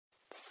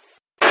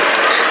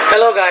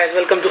Hello guys,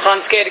 welcome to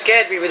Khan's CAD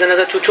Academy with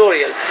another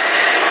tutorial.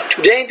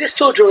 Today in this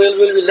tutorial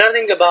we'll be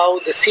learning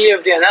about the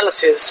CFD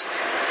analysis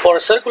for a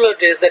circular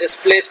disc that is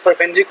placed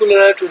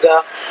perpendicular to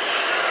the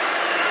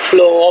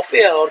flow of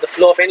air or the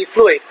flow of any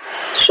fluid.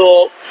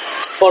 So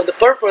for the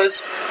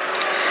purpose,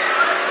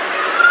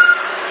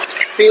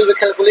 we will be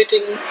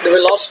calculating the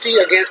velocity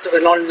against the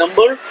Reynolds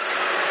number,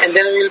 and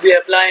then we will be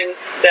applying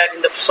that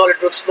in the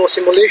Solidworks flow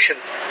simulation.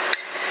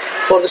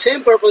 For the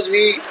same purpose,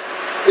 we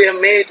have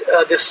made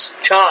this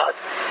chart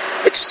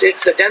which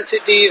states the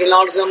density,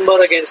 Reynolds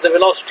number against the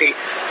velocity.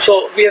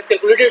 So we have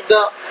calculated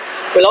the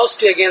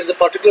velocity against the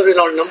particular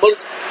Reynolds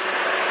numbers,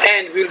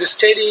 and we will be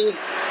stating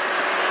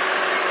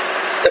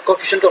the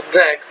coefficient of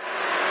drag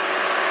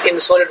in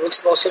the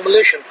Solidworks flow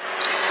simulation.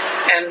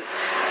 And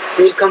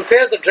we will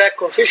compare the drag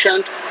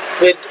coefficient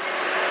with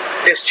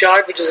this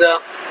chart, which is a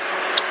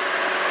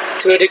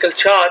theoretical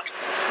chart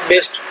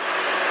based,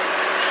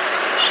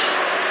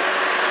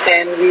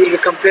 and we will be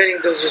comparing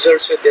those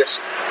results with this.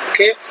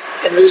 Okay,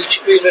 and we will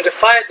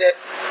verify that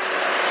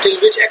till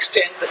which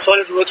extent the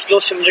Solidworks flow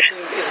simulation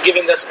is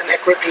giving us an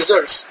accurate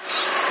results.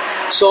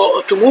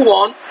 So to move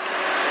on,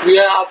 we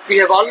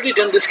have already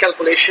done this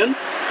calculation,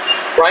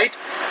 right?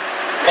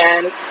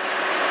 And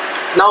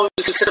now we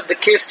will set up the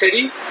case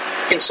study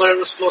in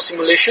Solidworks flow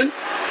simulation.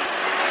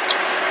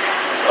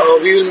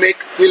 We will be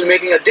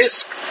making a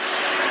disc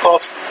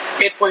of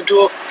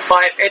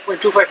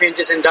 8.25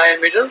 inches in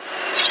diameter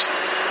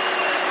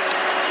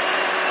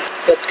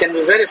that can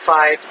be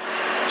verified.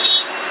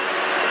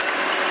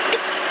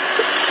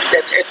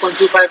 That's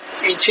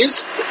 8.25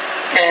 inches,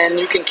 and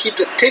you can keep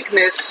the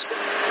thickness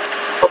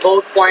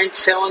about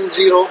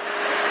 0.70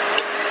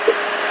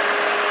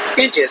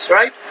 inches,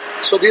 right?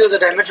 So these are the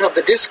dimensions of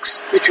the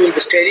discs which we will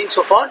be stating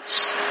so far.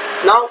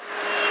 Now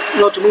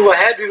to move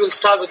ahead, we will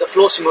start with the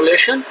flow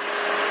simulation.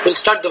 We'll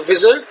start the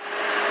wizard,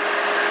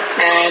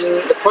 and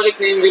the project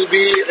name will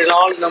be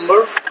Reynolds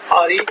number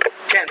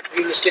RE10.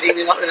 We will be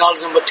studying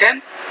Reynolds number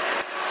 10.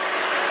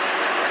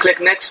 Click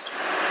next.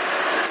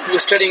 We're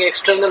studying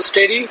external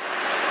steady,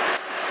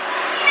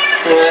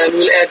 and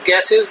we'll add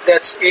gases.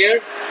 That's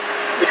air,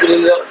 which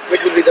will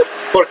be the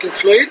working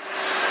fluid.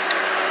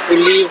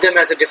 We'll leave them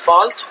as a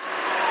default,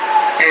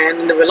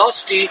 and the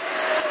velocity,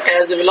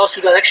 as the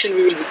velocity direction,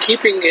 we will be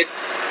keeping it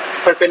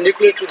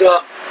perpendicular to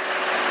the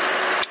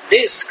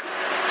disc.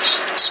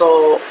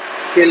 So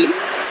we'll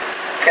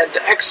add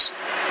the x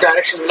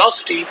direction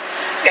velocity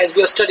as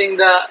we are studying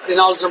the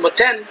Reynolds number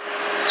 10.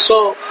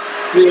 So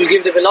we will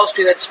give the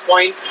velocity that's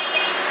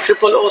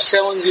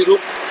 0.00070.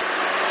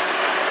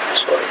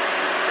 Sorry.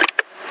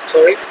 So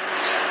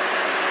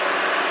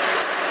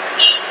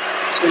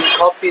we'll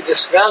copy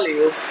this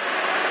value.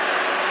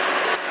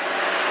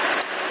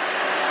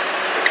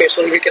 Okay,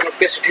 so we cannot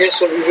paste it here,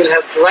 so we will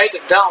have to write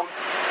it down.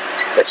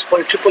 That's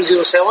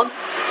 0.0007.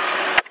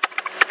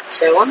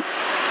 0.224.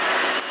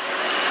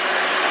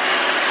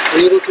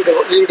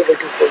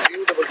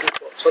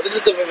 So this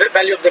is the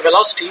value of the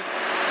velocity.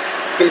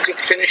 We'll click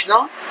finish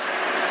now.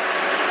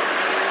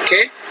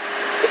 Okay,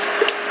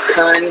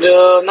 and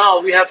now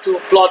we have to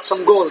plot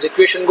some goals,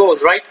 equation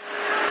goals, right?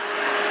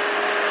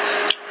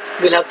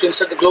 We'll have to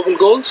insert the global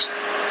goals.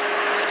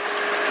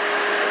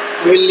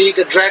 We'll need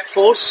the drag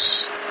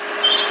force.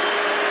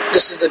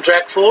 This is the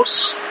drag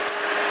force,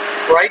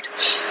 right?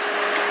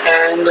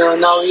 And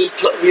now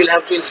we'll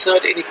have to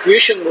insert an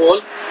equation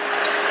goal,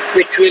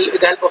 which will,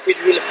 with the help of which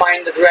we will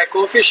find the drag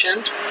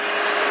coefficient.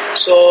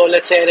 So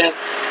let's say an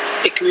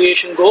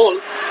equation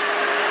goal,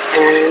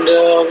 and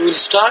we'll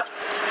start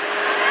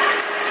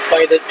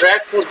by the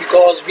drag force,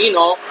 because we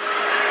know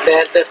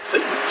that the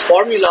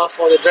formula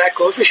for the drag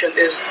coefficient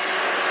is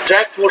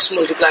drag force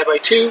multiplied by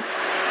 2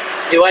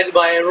 divided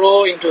by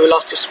rho into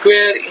velocity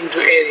square into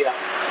area,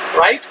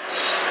 right?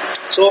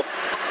 So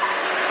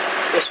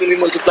this will be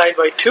multiplied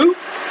by 2.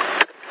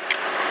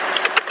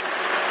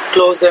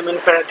 Close them in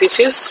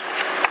parentheses.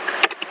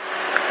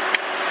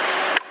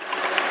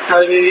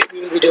 Now we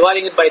will be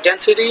dividing it by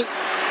density.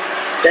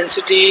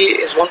 Density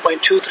is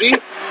 1.23.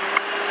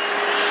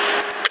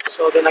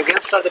 So then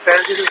again start the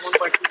parentheses.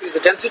 1.23 is the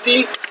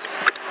density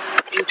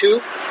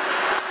into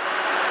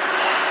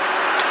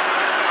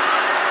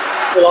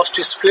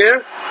velocity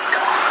square.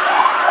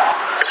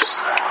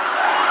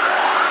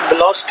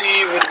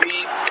 Velocity will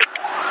be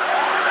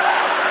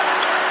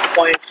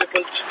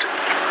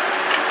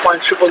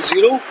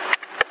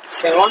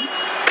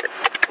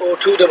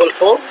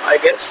 0.00070244, I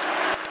guess.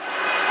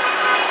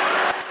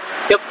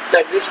 Yep,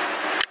 like this.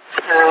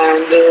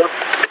 And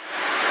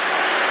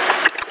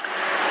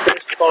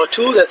raised to power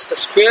 2, that's the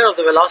square of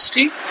the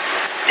velocity,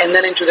 and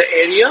then into the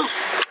area.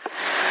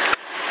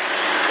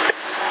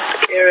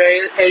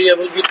 Area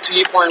will be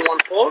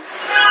 3.14.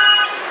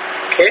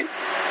 Okay.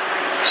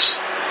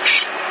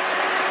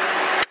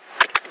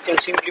 You can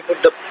simply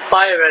put the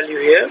pi value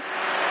here.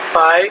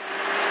 Pi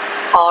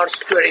r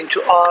square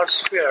into r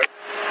square.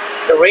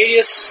 The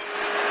radius,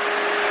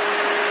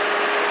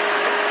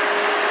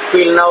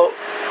 we will now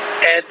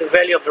add the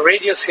value of the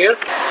radius here.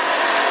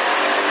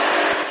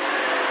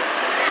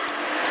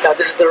 Now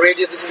this is the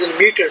radius, this is in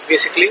meters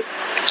basically.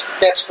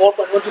 That's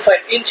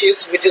 4.125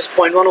 inches, which is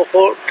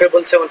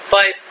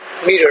 0.104775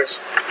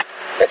 meters.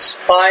 That's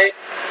pi.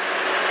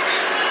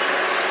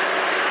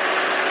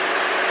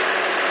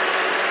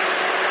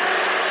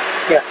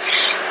 Yeah.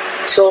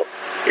 So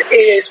the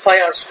area is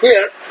pi r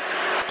square.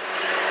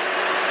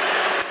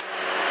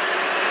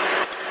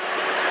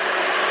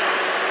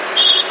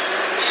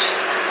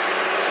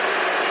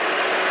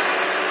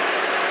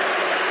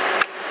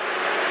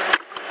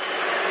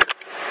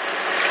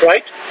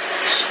 Right?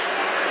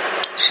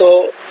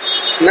 So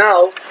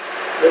now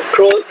we'll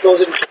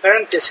close into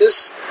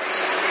parenthesis.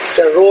 It's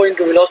a rho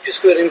into velocity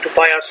square into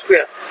pi r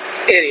square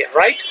area,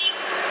 right?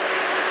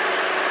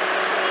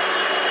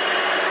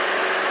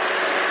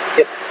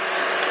 Yep.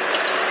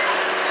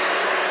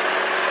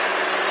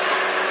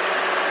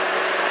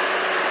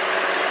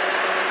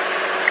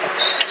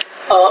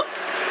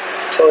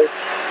 Sorry.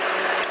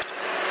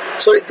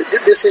 So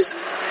this is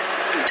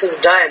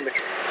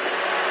diameter.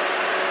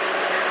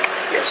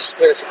 Yes,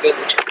 where is it? Let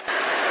me check.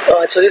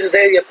 So this is the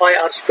area pi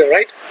r square,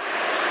 right?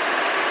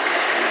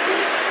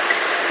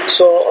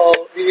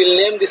 So we will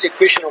name this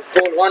equation of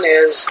goal 1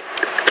 as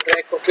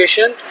drag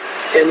coefficient,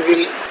 and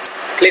we'll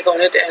click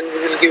on it and we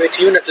will give it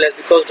unitless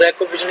because drag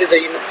coefficient is a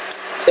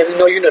having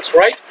no units,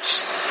 right?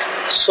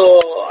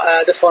 So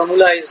the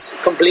formula is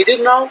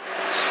completed now,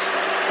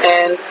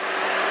 and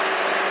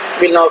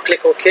we'll now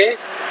click OK.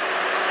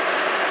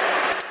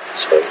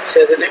 So it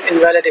says an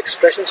invalid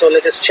expression, so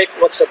let us check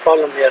what's the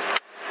problem here.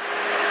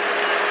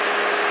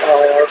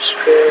 R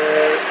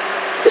square,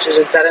 this is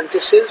in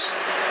parentheses.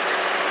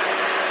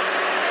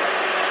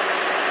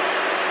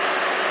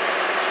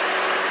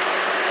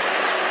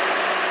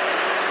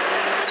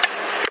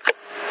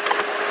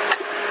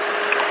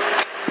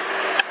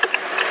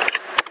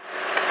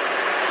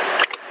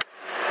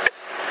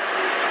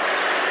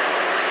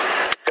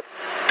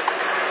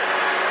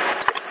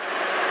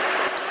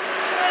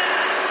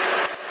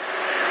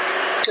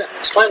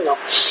 It's fine now.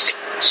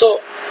 So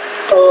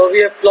we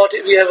have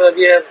plotted, we have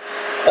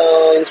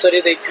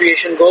inserted the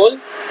equation goal,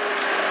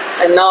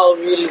 and now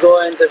we will go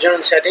into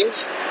general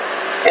settings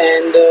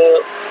and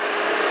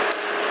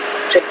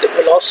check the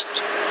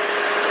velocity.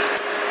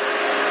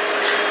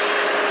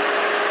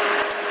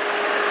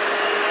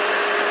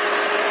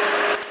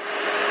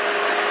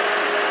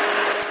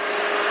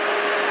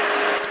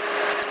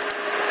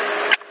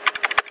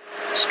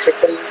 It's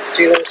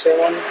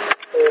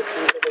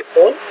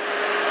 00074244.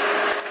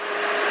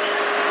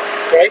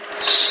 Right?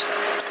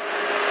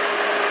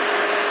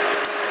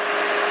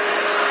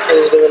 Here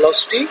is the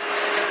velocity,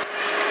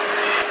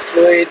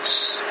 fluids,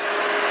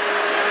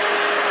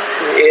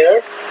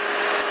 air.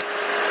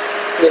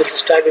 This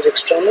is type is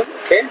external.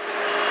 Okay.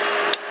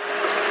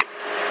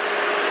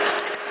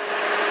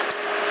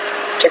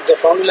 Check the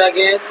formula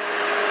again.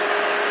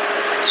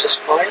 This is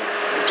fine.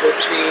 2,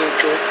 3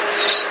 into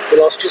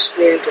velocity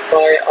square into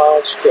pi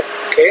r square.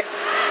 Okay.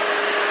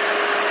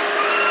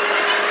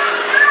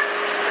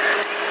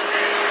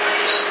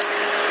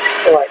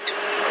 Alright,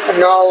 and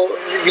now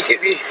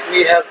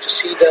we have to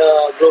see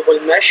the global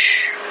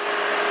mesh.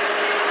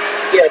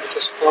 Yeah, this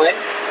is fine.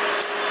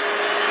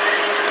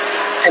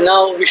 And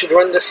now we should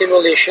run the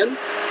simulation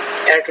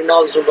at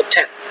Reynolds number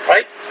 10,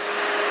 right?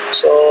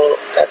 So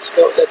let's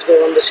go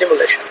run the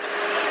simulation.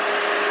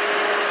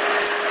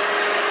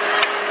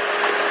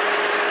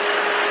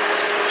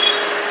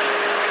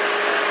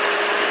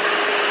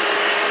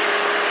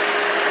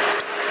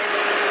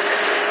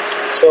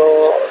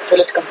 So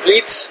till it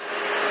completes,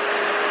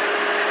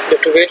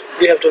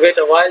 we have to wait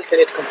a while till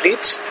it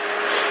completes.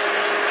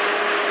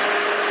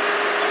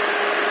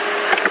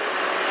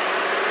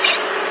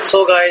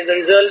 So guys, the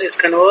result is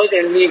converged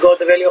and we got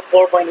the value of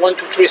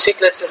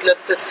 4.1236.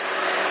 Let's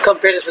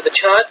compare this with the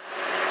chart.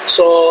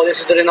 So this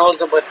is the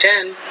Reynolds number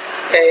 10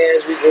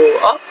 as we go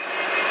up.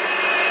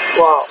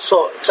 Wow,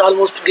 so it's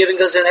almost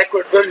giving us an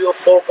accurate value of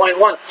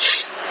 4.1.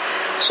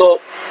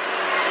 So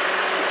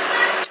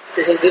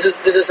this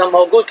is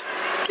somehow good.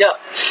 Yeah,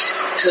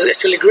 this is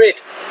actually great.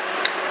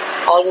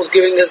 Almost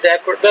giving us the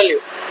accurate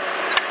value.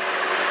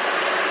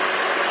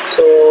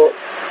 So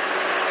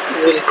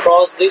we'll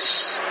cross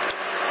this.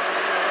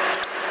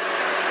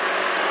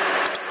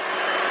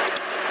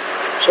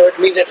 So it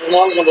means that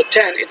Reynolds number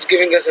 10, it's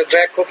giving us a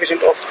drag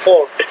coefficient of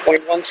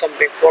 4.1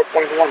 something,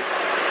 4.1.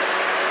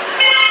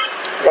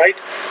 Right?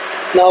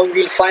 Now we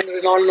will find the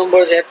Reynolds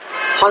numbers at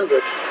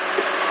 100.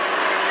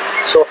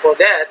 So for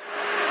that,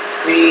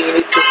 we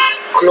need to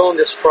clone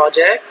this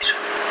project.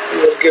 We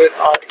will give it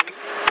RE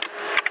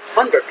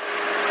 100.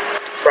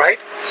 Right?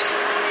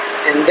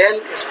 And then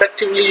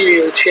respectively we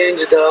will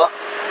change the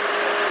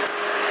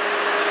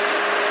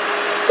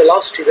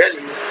velocity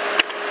value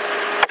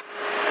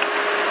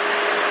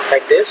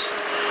like this.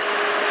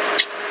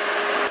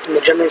 In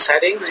the general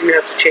settings you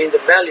have to change the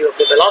value of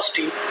the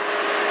velocity.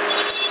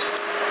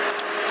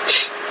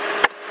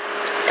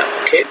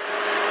 Okay,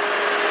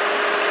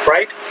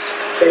 right?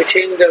 So we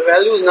change the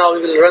values. Now we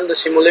will run the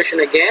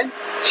simulation again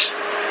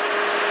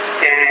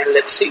and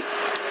let's see.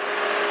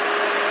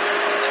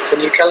 It's a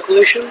new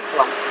calculation.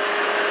 Run.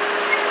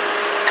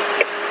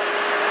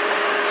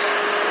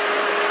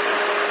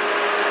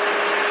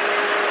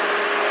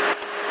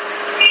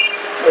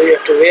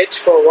 have to wait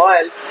for a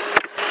while.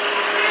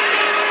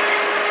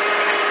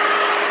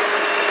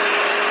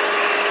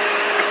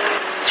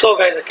 So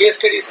guys, the case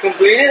study is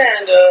completed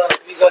and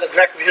we got a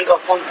drag coefficient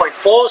of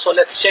 1.4. So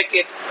let's check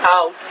it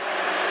out.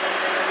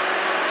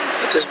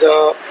 It is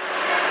the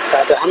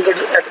 100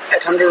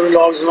 at 100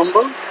 revolves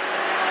number.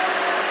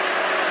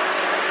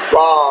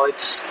 Wow,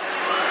 it's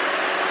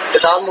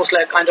almost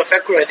like kind of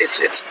accurate.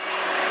 It's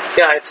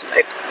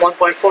like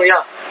 1.4.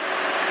 Yeah,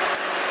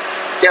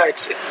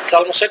 it's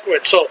almost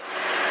accurate. So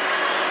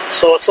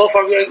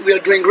far we are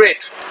doing great.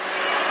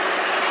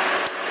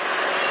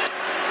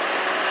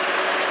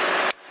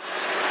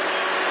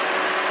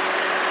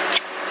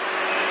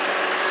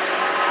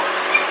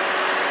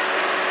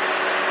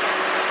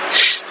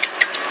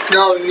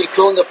 Now we will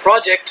clone the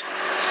project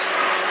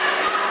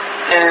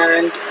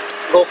and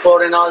go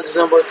for analysis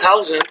number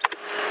 1000.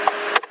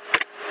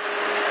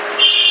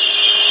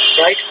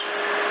 Right?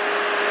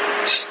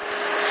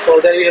 So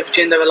there you have to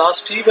change the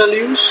velocity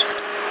values.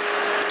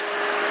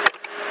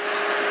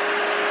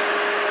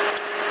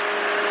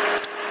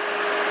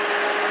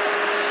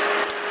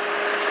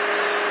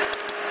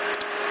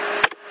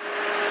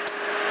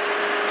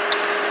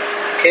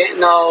 Okay,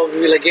 now we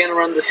will again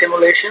run the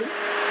simulation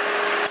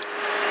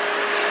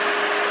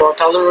for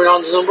 1000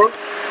 Reynolds number.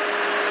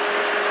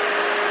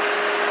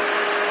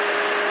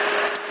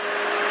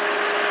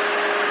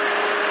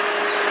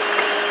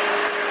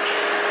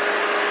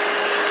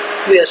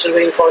 We are still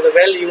waiting for the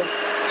value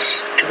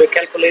to be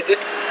calculated.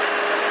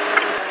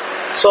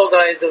 So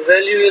guys, the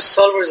value is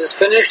Solidworks is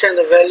finished and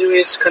the value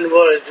is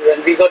converged,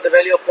 and we got the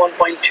value of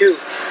 1.2.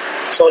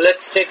 So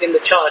let's check in the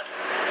chart.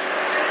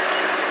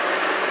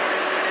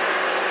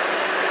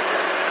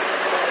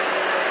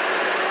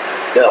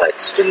 Yeah,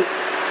 it's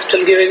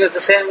still giving us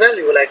the same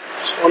value, like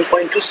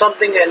 1.2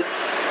 something, and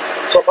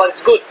so far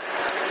it's good.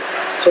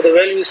 So the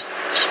value is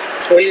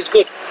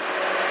good.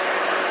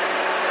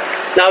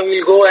 Now we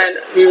will go and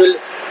we'll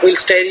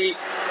study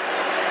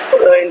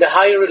in the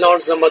higher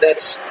Reynolds number,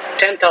 that's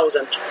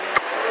 10,000.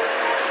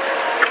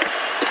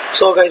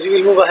 So guys, we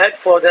will move ahead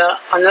for the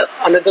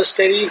another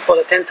study for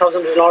the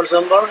 10,000 Reynolds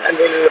number, and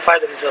we will verify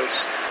the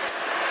results.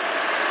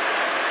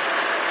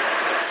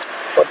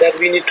 For that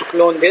we need to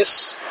clone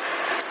this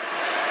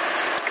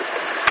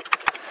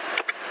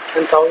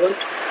 10,000.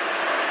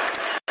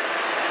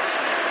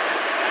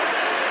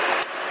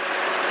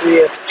 We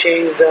have to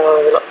change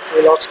the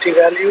velocity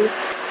value.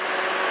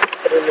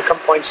 It will become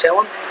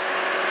 0.7.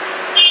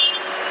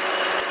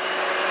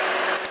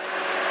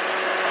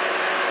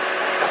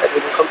 That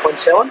will become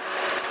 0.7.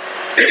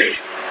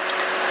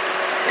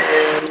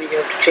 And we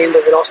have to change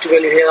the velocity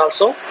value here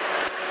also.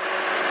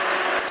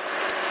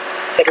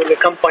 That will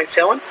become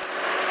 0.7.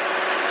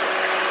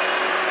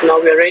 Now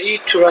we are ready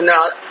to run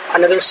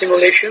another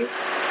simulation,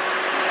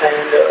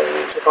 and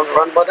click on the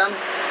run button,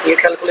 new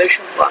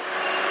calculation, run.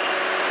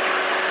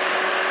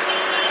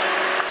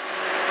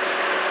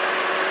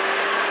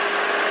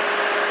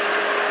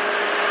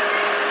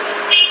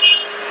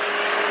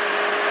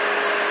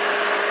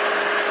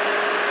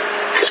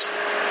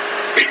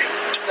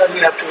 Then we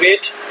have to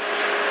wait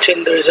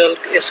till the result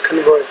is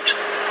converged.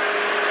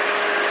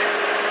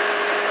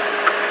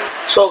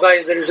 So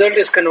guys, the result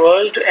is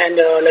converged, and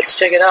let's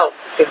check it out.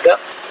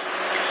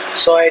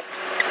 So at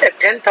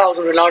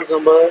 10,000 Reynolds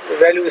number, the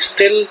value is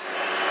still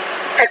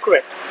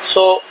accurate.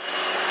 So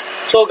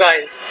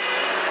guys,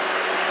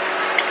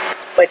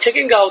 by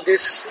checking out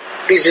these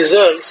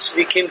results,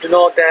 we came to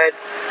know that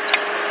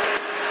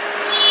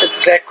the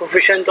drag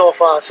coefficient of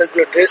a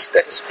circular disc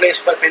that is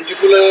placed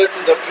perpendicular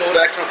to the flow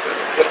direction of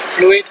the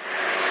fluid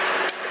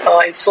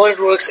in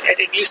Solidworks at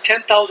least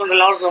 10,000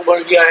 Reynolds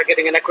number, we are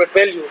getting an accurate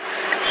value.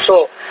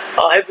 So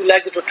I hope you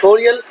like the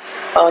tutorial.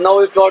 Now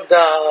we plot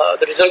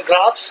the result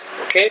graphs,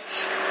 okay,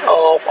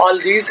 of all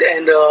these,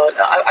 and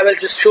I will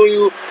just show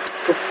you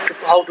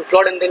how to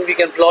plot, and then we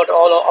can plot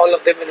all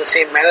of them in the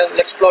same manner.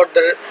 Let's plot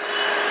the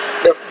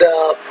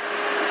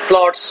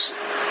plots,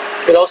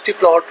 velocity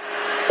plot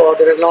for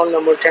the Reynolds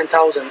number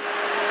 10,000.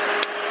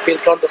 We'll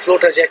plot the flow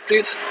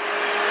trajectories.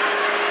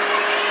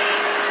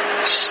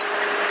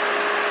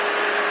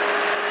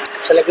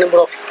 Select number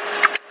of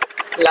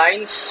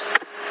lines,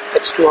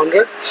 that's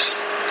 200.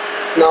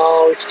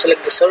 Now we should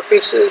select the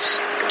surfaces.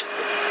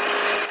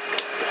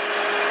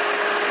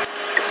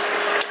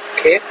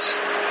 Okay,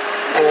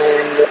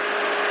 and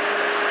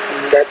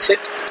that's it.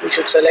 We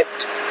should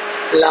select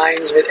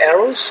lines with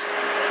arrows.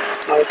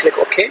 Now we click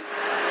OK.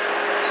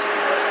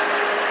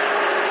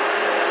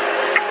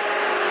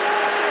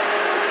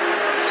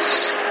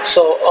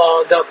 So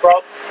the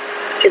prop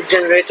is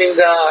generating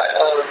the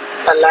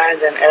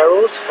lines and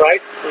arrows,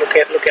 right? Look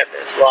at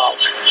this. Wow.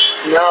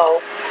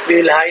 Now we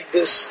will hide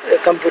this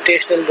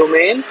computational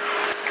domain,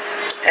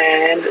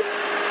 and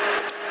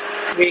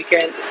we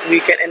can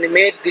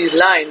animate these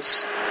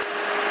lines.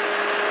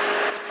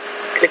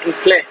 Click and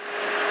play.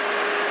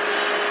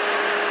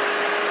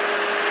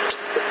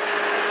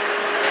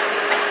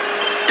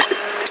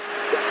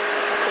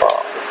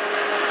 Wow.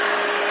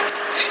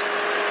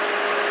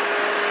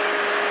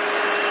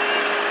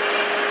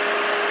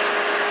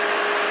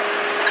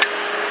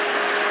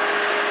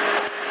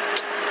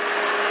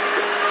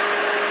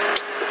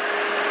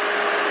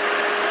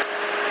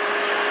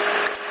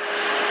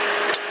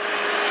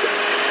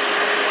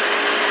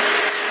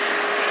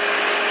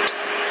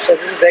 So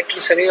this is the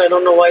actual scenario. I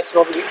don't know why it's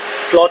not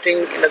plotting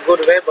in a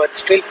good way, but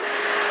still,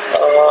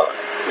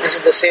 this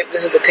is the same.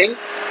 This is the thing,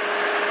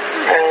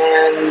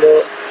 and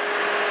you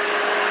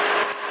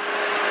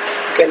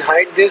can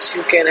hide this.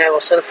 You can have a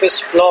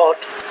surface plot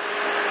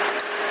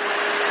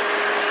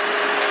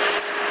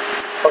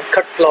or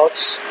cut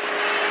plots.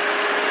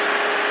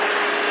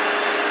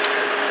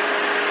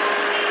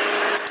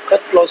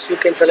 Cut plots. You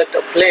can select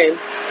a plane.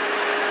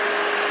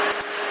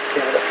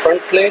 Okay, the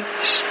front plane.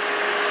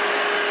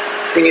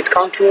 We need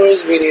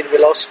contours, we need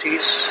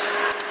velocities.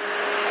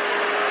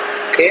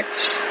 Okay.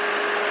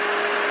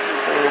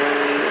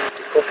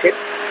 Okay.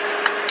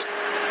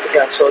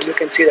 Yeah, so you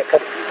can see the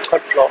cut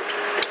plot.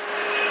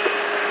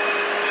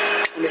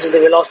 And this is the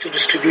velocity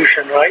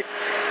distribution, right?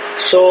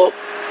 So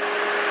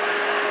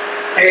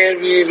here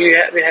we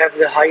have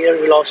the higher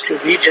velocity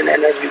region,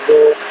 and as we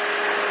go,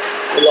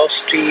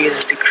 velocity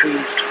is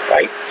decreased,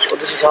 right? So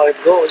this is how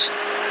it goes.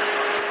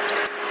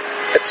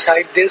 Let's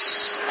hide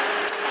this.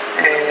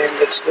 And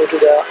let's go to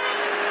the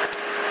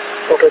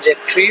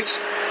trajectories.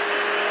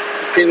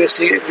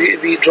 Previously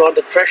we draw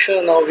the pressure,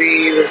 now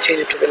we will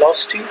change it to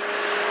velocity.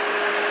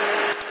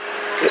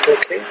 Click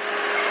OK.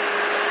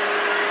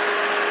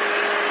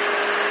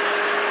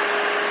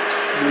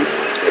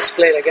 Let's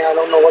play it again. I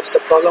don't know what's the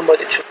problem,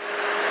 but it should.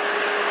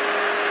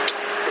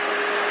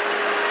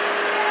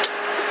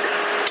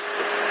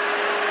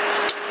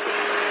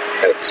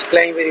 It's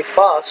playing very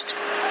fast.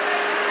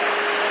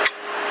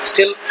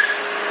 Still.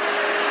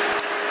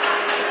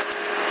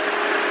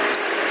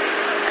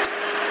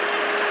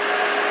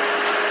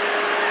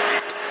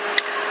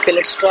 Okay,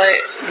 let's try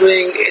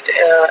doing it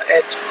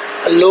at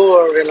a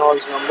lower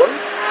Reynolds number.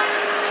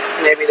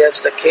 Maybe that's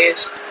the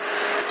case.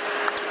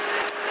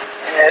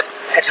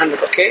 At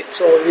 100, okay.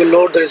 So we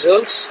load the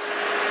results.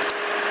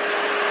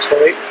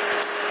 Sorry.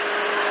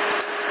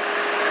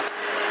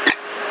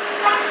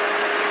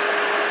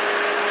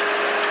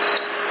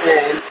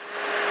 And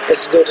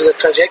let's go to the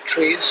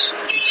trajectories.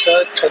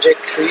 Insert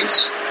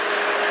trajectories.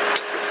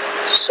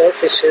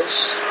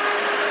 Surfaces.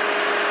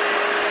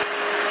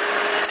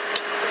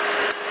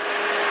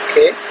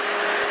 Okay,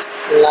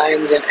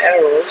 lines and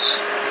arrows,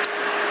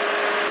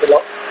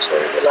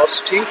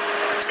 velocity,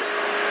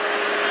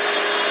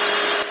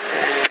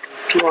 and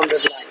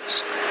 200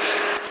 lines.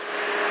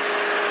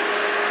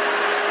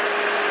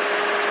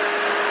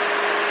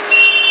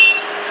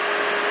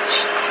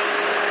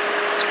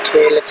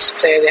 Okay, let's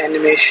play the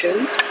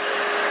animation.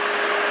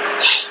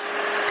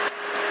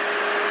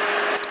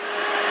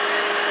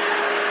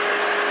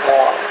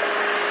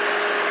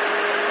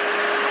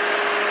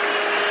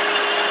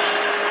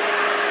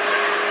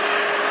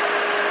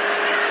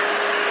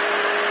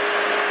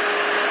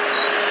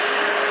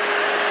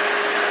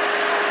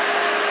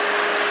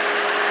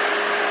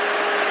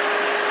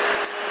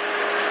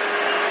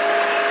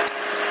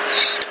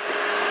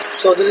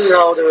 So this is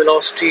how the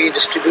velocity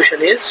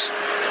distribution is,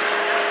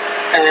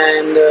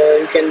 and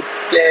you can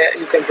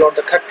plot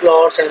the cut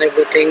plots and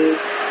everything.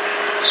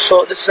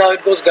 So this is how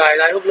it goes, guys.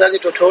 I hope you like the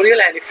tutorial,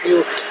 and if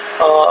you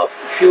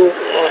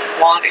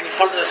want any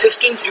further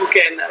assistance, you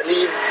can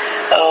leave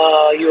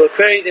your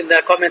queries in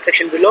the comment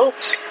section below.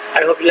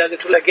 I hope you like the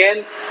tool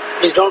again.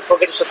 Please don't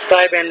forget to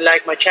subscribe and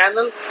like my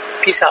channel.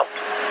 Peace out.